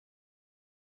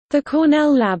The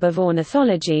Cornell Lab of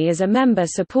Ornithology is a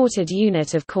member-supported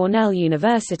unit of Cornell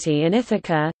University in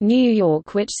Ithaca, New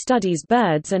York, which studies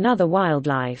birds and other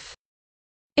wildlife.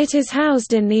 It is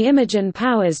housed in the Imogen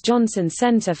Powers Johnson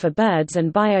Center for Birds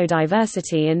and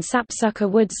Biodiversity in Sapsucker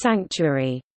Woods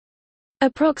Sanctuary.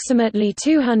 Approximately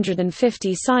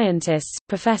 250 scientists,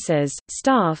 professors,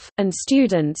 staff, and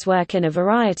students work in a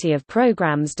variety of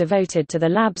programs devoted to the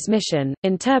lab's mission,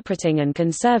 interpreting and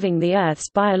conserving the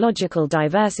Earth's biological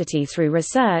diversity through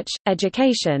research,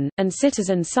 education, and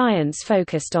citizen science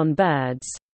focused on birds.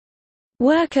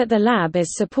 Work at the lab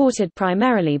is supported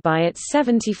primarily by its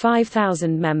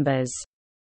 75,000 members.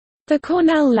 The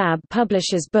Cornell Lab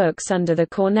publishes books under the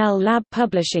Cornell Lab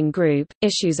Publishing Group,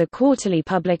 issues a quarterly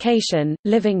publication,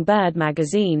 Living Bird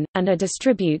magazine, and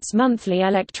distributes monthly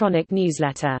electronic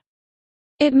newsletter.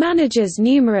 It manages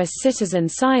numerous citizen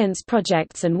science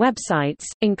projects and websites,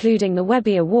 including the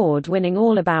Webby Award-winning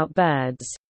All About Birds.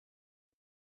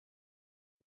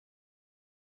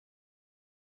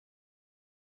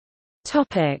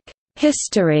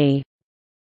 History.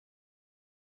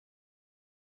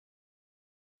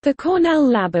 The Cornell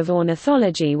Lab of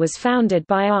Ornithology was founded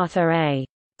by Arthur A.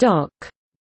 Doc.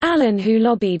 Allen, who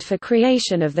lobbied for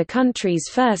creation of the country's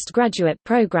first graduate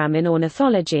program in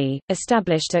ornithology,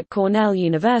 established at Cornell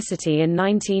University in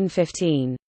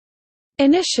 1915.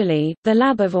 Initially, the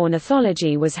Lab of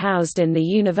Ornithology was housed in the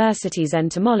university's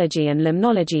Entomology and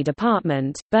Limnology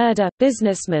department. Birder,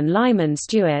 businessman Lyman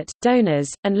Stewart,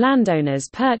 donors, and landowners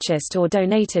purchased or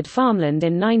donated farmland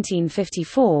in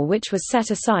 1954 which was set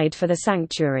aside for the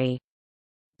sanctuary.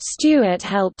 Stewart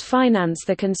helped finance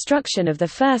the construction of the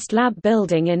first lab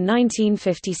building in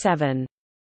 1957.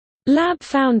 Lab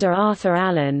founder Arthur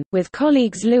Allen, with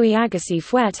colleagues Louis Agassiz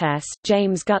Fuertes,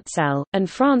 James Gutsell, and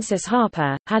Francis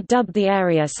Harper, had dubbed the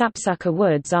area Sapsucker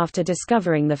Woods after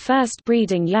discovering the first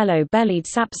breeding yellow-bellied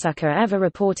sapsucker ever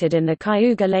reported in the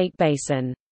Cayuga Lake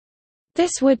Basin.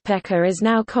 This woodpecker is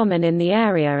now common in the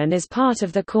area and is part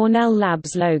of the Cornell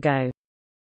Lab's logo.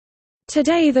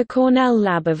 Today the Cornell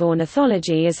Lab of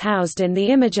Ornithology is housed in the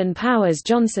Imogen Powers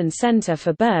Johnson Center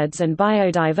for Birds and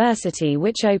Biodiversity,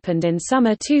 which opened in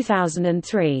summer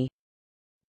 2003.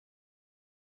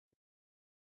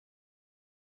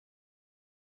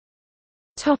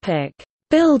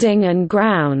 Building and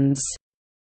grounds.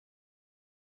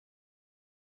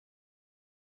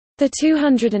 The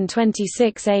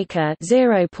 226-acre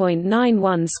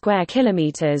 (0.91 square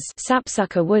kilometers)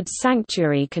 Sapsucker Woods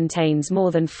Sanctuary contains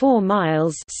more than 4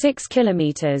 miles (6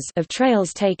 kilometers) of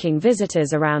trails taking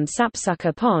visitors around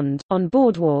Sapsucker Pond, on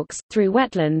boardwalks, through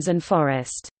wetlands and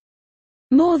forest.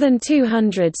 More than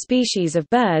 200 species of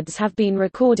birds have been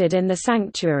recorded in the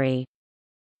sanctuary.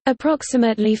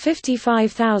 Approximately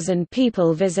 55,000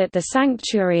 people visit the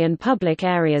sanctuary and public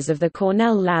areas of the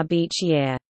Cornell Lab each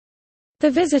year. The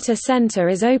visitor center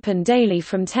is open daily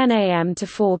from 10 a.m. to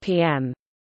 4 p.m.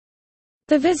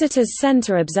 The Visitors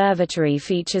Center Observatory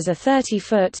features a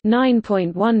 30-foot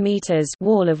 (9.1 meters)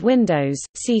 wall of windows,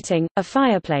 seating, a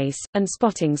fireplace, and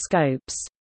spotting scopes.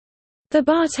 The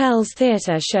Bartels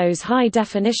Theater shows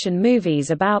high-definition movies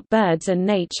about birds and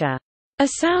nature. A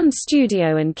sound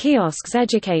studio and kiosks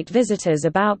educate visitors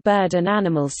about bird and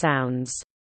animal sounds.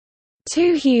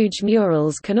 2 huge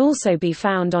murals can also be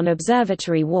found on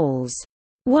observatory walls.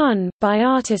 One, by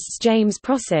artists James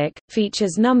Prosick,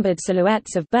 features numbered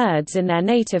silhouettes of birds in their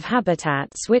native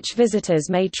habitats which visitors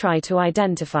may try to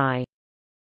identify.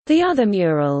 The other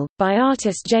mural, by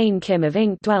artist Jane Kim of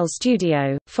Ink Dwell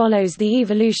Studio, follows the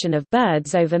evolution of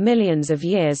birds over millions of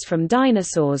years from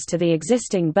dinosaurs to the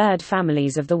existing bird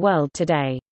families of the world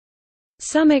today.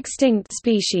 Some extinct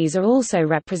species are also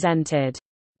represented.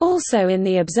 Also in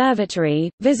the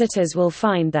observatory, visitors will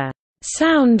find the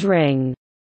Sound Ring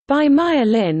by Maya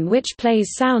Lin, which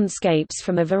plays soundscapes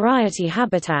from a variety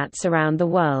habitats around the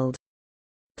world.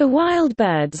 The Wild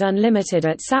Birds Unlimited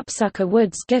at Sapsucker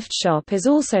Woods gift shop is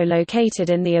also located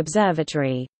in the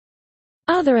observatory.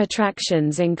 Other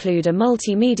attractions include a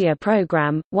multimedia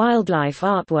program, wildlife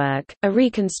artwork, a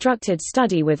reconstructed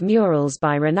study with murals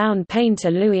by renowned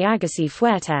painter Louis Agassiz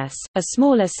Fuertes, a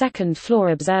smaller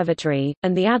second-floor observatory,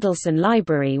 and the Adelson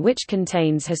Library, which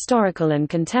contains historical and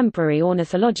contemporary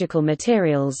ornithological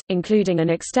materials, including an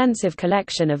extensive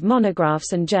collection of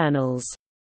monographs and journals.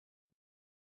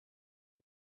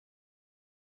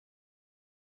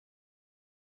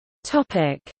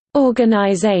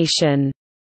 Organization.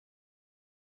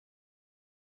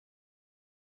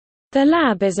 The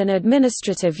lab is an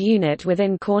administrative unit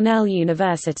within Cornell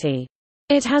University.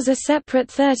 It has a separate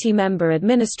 30-member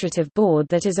administrative board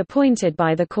that is appointed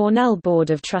by the Cornell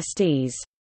Board of Trustees.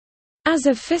 As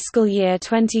of fiscal year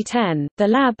 2010, the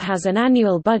lab has an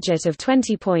annual budget of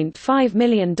 $20.5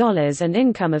 million and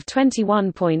income of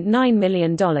 $21.9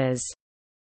 million.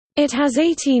 It has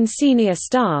 18 senior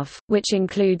staff, which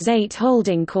includes 8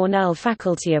 holding Cornell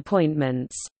faculty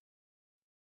appointments.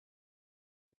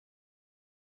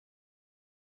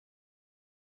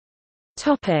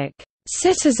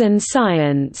 Citizen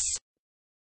science.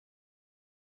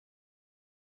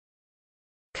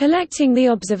 Collecting the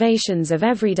observations of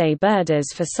everyday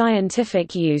birders for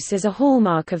scientific use is a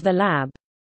hallmark of the lab.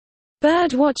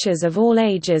 Bird watchers of all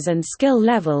ages and skill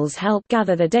levels help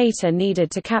gather the data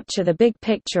needed to capture the big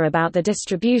picture about the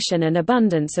distribution and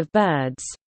abundance of birds.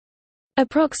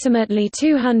 Approximately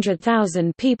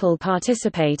 200,000 people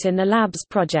participate in the lab's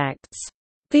projects.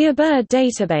 The eBird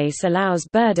database allows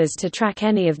birders to track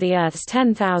any of the Earth's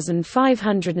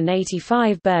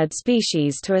 10,585 bird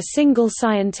species to a single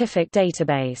scientific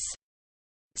database.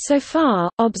 So far,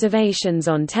 observations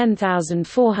on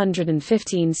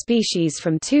 10,415 species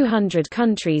from 200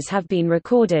 countries have been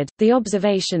recorded. The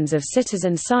observations of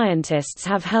citizen scientists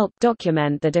have helped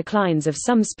document the declines of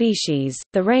some species,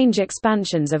 the range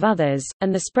expansions of others,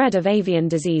 and the spread of avian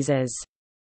diseases.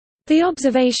 The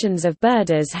observations of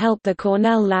birders help the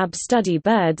Cornell Lab study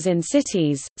birds in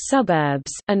cities,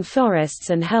 suburbs, and forests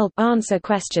and help answer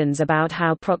questions about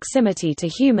how proximity to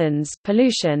humans,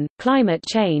 pollution, climate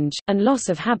change, and loss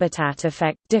of habitat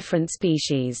affect different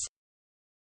species.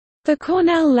 The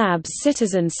Cornell Lab's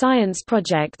citizen science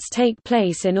projects take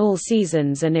place in all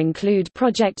seasons and include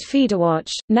Project Feederwatch,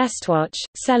 Nestwatch,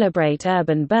 Celebrate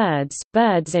Urban Birds,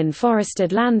 Birds in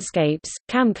Forested Landscapes,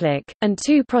 CamClick, and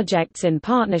 2 projects in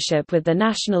partnership with the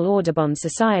National Audubon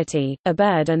Society, A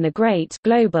Bird and the Great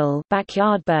Global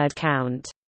Backyard Bird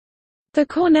Count. The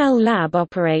Cornell Lab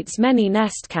operates many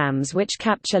nest cams which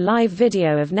capture live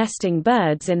video of nesting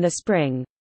birds in the spring.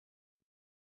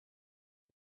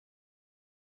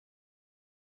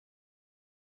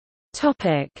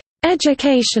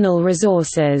 Educational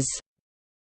resources.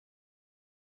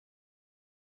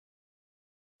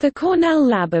 The Cornell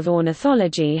Lab of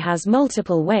Ornithology has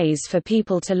multiple ways for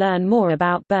people to learn more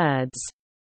about birds.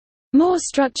 More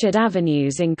structured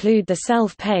avenues include the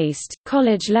self-paced,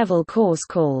 college-level course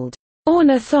called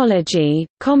Ornithology,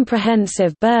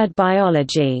 Comprehensive Bird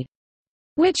Biology,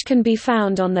 which can be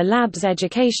found on the lab's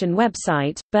education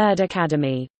website, Bird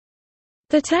Academy.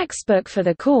 The textbook for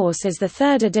the course is the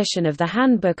 3rd edition of the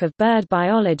Handbook of Bird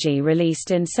Biology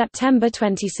released in September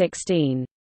 2016.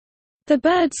 The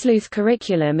Bird Sleuth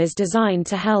curriculum is designed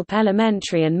to help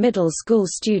elementary and middle school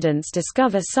students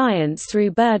discover science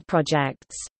through bird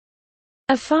projects.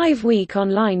 A 5-week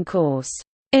online course,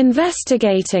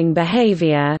 Investigating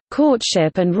Behavior,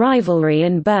 Courtship and Rivalry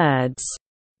in Birds,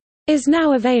 is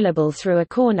now available through a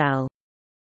Cornell.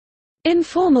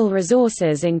 Informal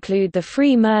resources include the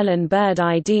free Merlin Bird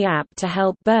ID app to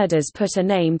help birders put a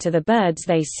name to the birds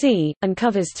they see, and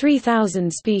covers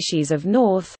 3,000 species of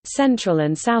North, Central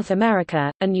and South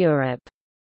America, and Europe.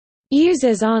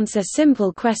 Users answer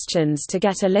simple questions to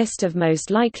get a list of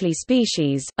most likely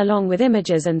species, along with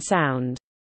images and sound.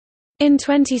 In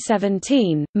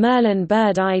 2017, Merlin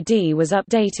Bird ID was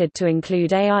updated to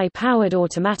include AI-powered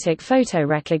automatic photo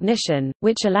recognition,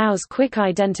 which allows quick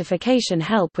identification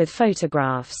help with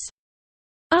photographs.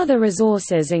 Other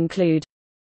resources include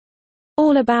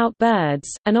All About Birds,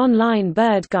 an online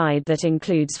bird guide that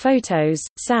includes photos,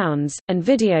 sounds, and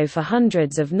video for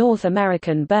hundreds of North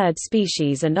American bird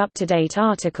species and up-to-date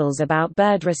articles about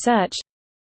bird research.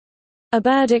 A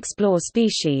Bird Explore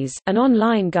Species, an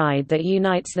online guide that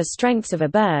unites the strengths of a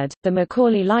bird, the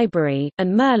Macaulay Library,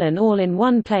 and Merlin all in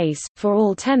one place, for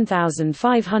all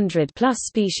 10,500+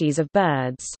 species of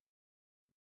birds.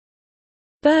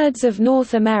 Birds of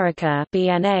North America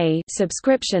 (BNA)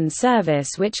 subscription service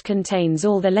which contains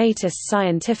all the latest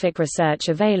scientific research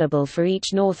available for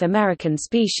each North American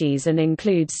species and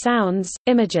includes sounds,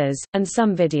 images, and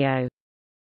some video.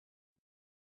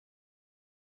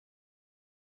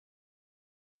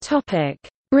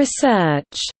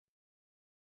 Research.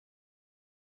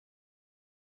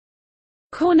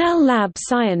 Cornell Lab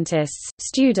scientists,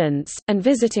 students, and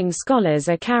visiting scholars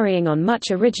are carrying on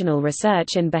much original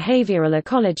research in behavioral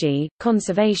ecology,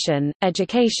 conservation,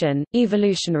 education,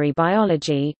 evolutionary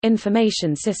biology,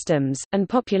 information systems, and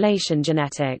population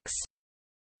genetics.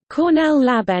 Cornell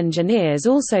Lab engineers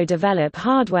also develop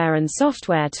hardware and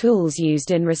software tools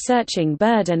used in researching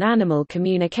bird and animal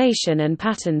communication and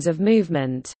patterns of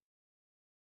movement.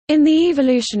 In the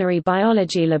evolutionary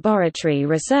biology laboratory,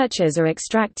 researchers are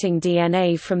extracting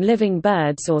DNA from living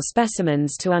birds or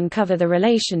specimens to uncover the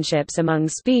relationships among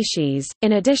species.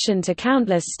 In addition to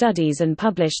countless studies and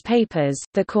published papers,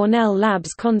 the Cornell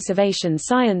Lab's Conservation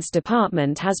Science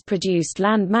Department has produced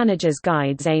land managers'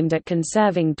 guides aimed at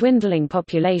conserving dwindling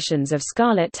populations of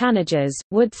scarlet tanagers,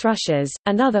 wood thrushes,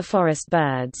 and other forest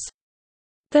birds.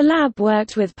 The lab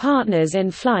worked with partners in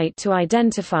flight to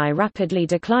identify rapidly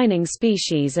declining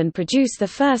species and produce the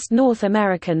first North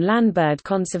American landbird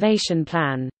conservation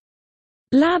plan.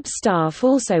 Lab staff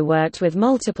also worked with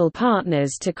multiple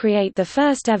partners to create the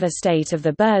first ever State of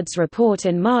the Birds report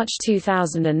in March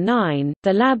 2009.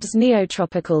 The lab's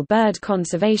Neotropical Bird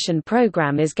Conservation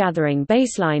Program is gathering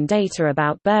baseline data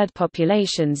about bird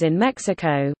populations in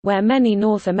Mexico, where many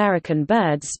North American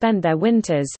birds spend their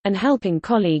winters, and helping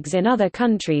colleagues in other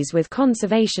countries with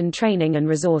conservation training and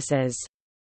resources.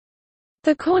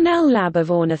 The Cornell Lab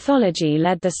of Ornithology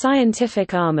led the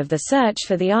scientific arm of the search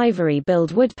for the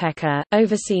ivory-billed woodpecker,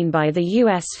 overseen by the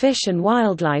U.S. Fish and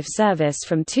Wildlife Service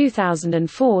from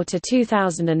 2004 to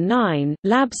 2009.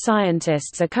 Lab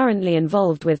scientists are currently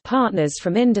involved with partners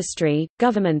from industry,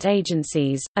 government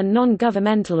agencies, and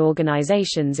non-governmental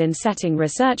organizations in setting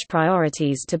research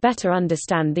priorities to better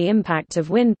understand the impact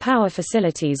of wind power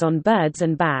facilities on birds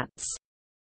and bats.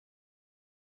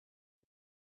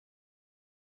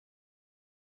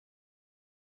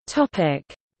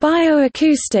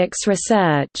 Bioacoustics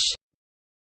research.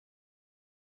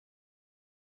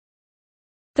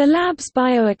 The lab's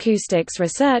Bioacoustics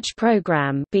Research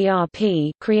Program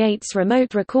 (BRP) creates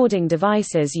remote recording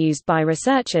devices used by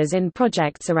researchers in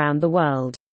projects around the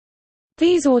world.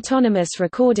 These autonomous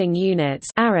recording units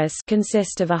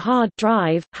consist of a hard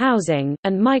drive, housing,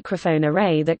 and microphone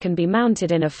array that can be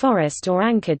mounted in a forest or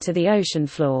anchored to the ocean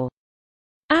floor.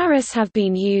 ARIS have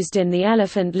been used in the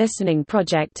Elephant Listening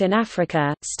Project in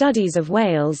Africa, studies of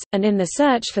whales, and in the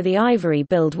search for the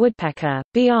ivory-billed woodpecker.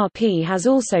 BRP has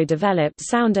also developed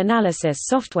sound analysis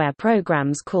software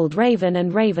programs called Raven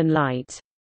and Raven Light.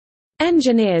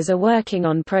 Engineers are working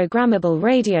on programmable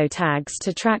radio tags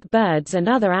to track birds and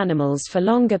other animals for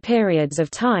longer periods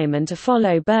of time and to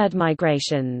follow bird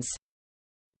migrations.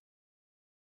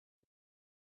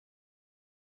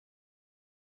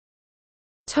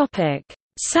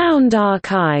 Sound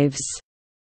archives.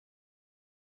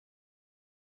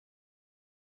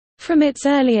 From its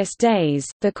earliest days,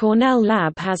 the Cornell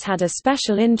Lab has had a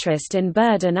special interest in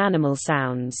bird and animal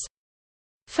sounds.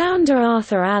 Founder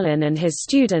Arthur Allen and his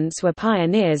students were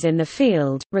pioneers in the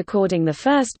field, recording the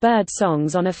first bird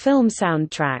songs on a film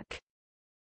soundtrack.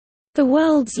 The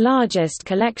world's largest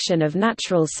collection of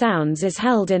natural sounds is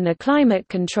held in the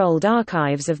climate-controlled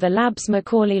archives of the lab's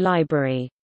Macaulay Library.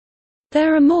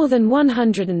 There are more than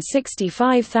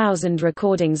 165,000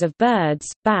 recordings of birds,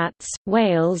 bats,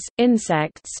 whales,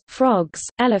 insects, frogs,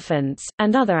 elephants,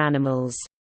 and other animals.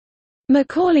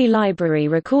 Macaulay Library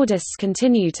recordists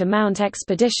continue to mount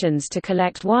expeditions to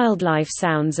collect wildlife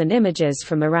sounds and images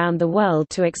from around the world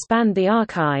to expand the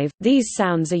archive. These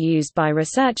sounds are used by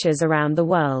researchers around the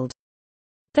world.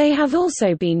 They have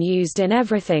also been used in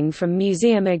everything from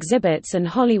museum exhibits and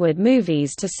Hollywood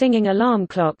movies to singing alarm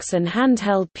clocks and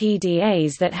handheld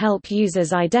PDAs that help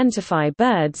users identify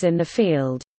birds in the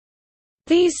field.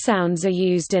 These sounds are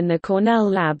used in the Cornell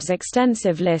Lab's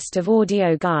extensive list of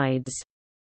audio guides.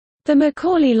 The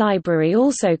Macaulay Library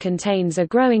also contains a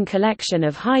growing collection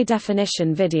of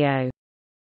high-definition video.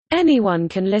 Anyone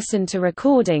can listen to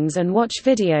recordings and watch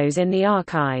videos in the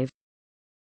archive.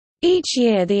 Each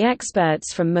year the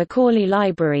experts from Macaulay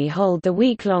Library hold the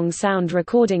week-long sound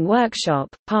recording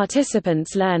workshop.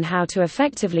 Participants learn how to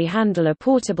effectively handle a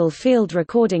portable field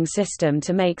recording system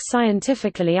to make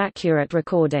scientifically accurate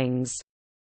recordings.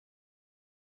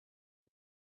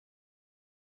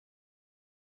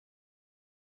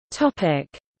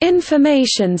 Topic: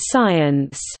 Information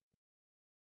science.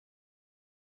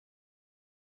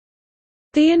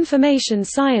 The Information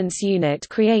Science Unit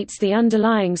creates the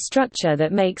underlying structure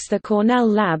that makes the Cornell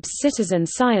Lab's citizen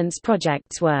science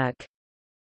projects work.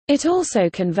 It also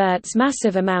converts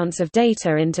massive amounts of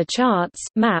data into charts,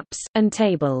 maps, and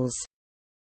tables.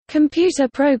 Computer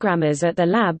programmers at the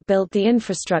lab built the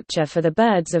infrastructure for the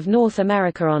Birds of North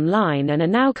America Online and are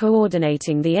now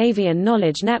coordinating the Avian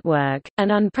Knowledge Network,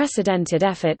 an unprecedented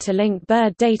effort to link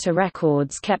bird data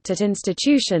records kept at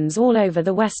institutions all over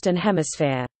the Western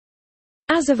Hemisphere.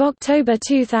 As of October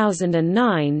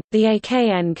 2009, the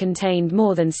AKN contained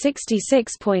more than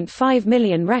 66.5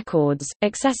 million records,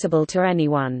 accessible to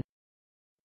anyone.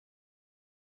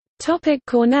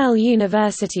 Cornell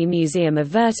University Museum of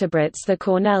Vertebrates. The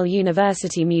Cornell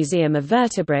University Museum of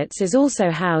Vertebrates is also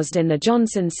housed in the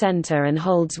Johnson Center and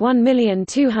holds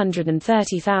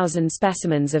 1,230,000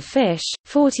 specimens of fish,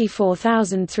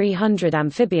 44,300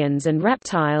 amphibians and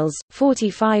reptiles,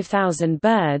 45,000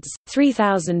 birds,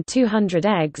 3,200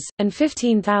 eggs, and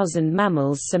 15,000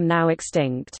 mammals, some now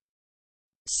extinct.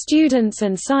 Students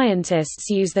and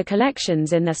scientists use the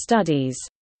collections in their studies.